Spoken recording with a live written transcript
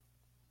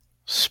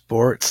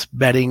sports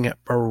betting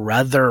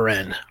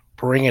brethren.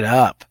 Bring it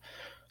up.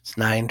 It's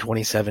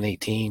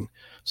 9/27/18,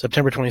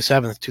 September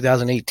 27th,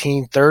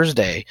 2018,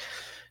 Thursday.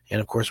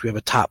 And of course, we have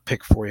a top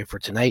pick for you for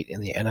tonight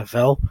in the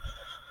NFL. I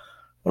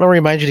want to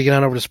remind you to get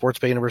on over to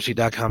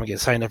sportsbetuniversity.com and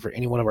get signed up for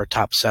any one of our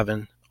top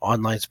 7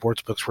 online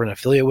sports books we're an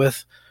affiliate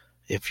with.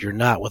 If you're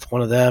not with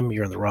one of them,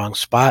 you're in the wrong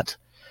spot,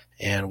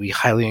 and we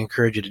highly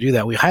encourage you to do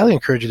that. We highly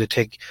encourage you to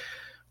take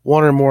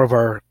one or more of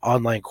our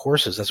online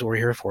courses. That's what we're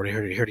here for.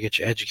 We're here to get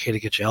you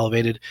educated, get you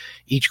elevated.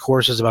 Each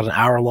course is about an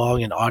hour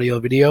long in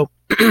audio, video,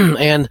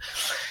 and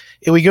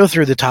we go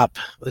through the top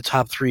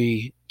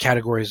 3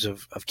 categories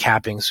of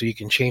capping, so you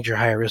can change your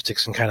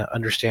heuristics and kind of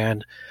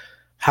understand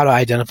how to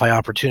identify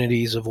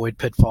opportunities, avoid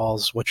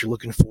pitfalls, what you're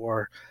looking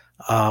for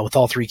with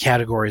all 3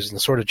 categories,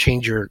 and sort of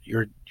change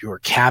your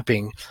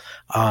capping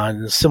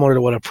similar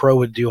to what a pro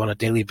would do on a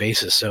daily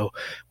basis. So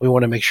we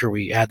want to make sure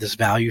we add this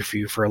value for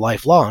you for a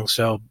lifelong.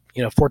 So,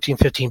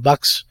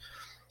 $14-15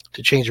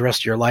 to change the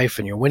rest of your life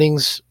and your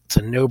winnings. It's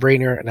a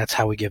no-brainer, and that's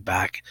how we give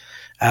back.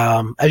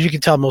 As you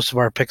can tell, most of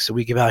our picks that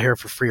we give out here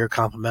for free or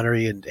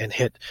complimentary and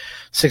hit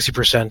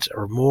 60%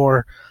 or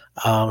more.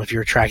 If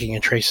you're tracking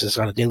and traces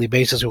on a daily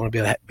basis, we want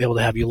to be able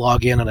to have you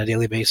log in on a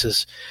daily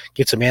basis,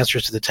 get some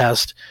answers to the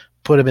test,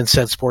 put them in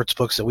said sports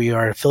books that we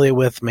are affiliated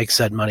with, make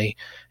said money,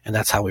 and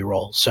that's how we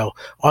roll. So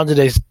on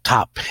today's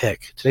top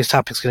pick. Today's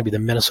top pick is going to be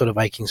the Minnesota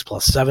Vikings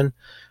 +7.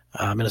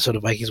 Minnesota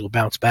Vikings will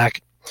bounce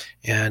back,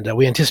 and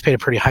we anticipate a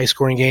pretty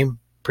high-scoring game,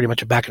 pretty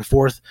much a back and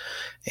forth,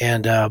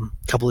 and a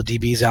couple of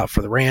DBs out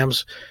for the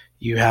Rams.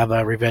 You have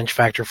a revenge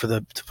factor for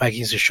the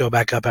Vikings to show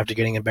back up after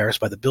getting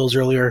embarrassed by the Bills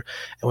earlier,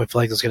 and we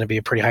feel like it's going to be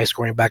a pretty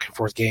high-scoring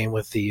back-and-forth game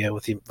with the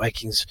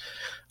Vikings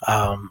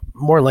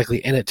more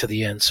likely in it to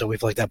the end. So we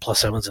feel like that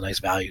 +7 is a nice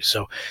value.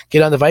 So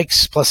get on the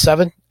Vikes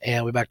 +7,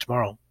 and we'll be back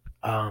tomorrow.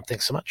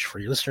 Thanks so much for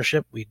your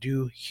listenership. We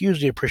do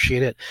hugely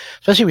appreciate it,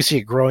 especially if we see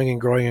it growing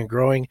and growing and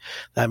growing.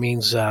 That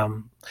means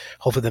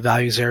hopefully the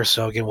value's there.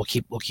 So again, we'll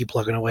keep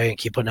plugging away and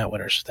keep putting out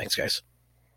winners. Thanks, guys.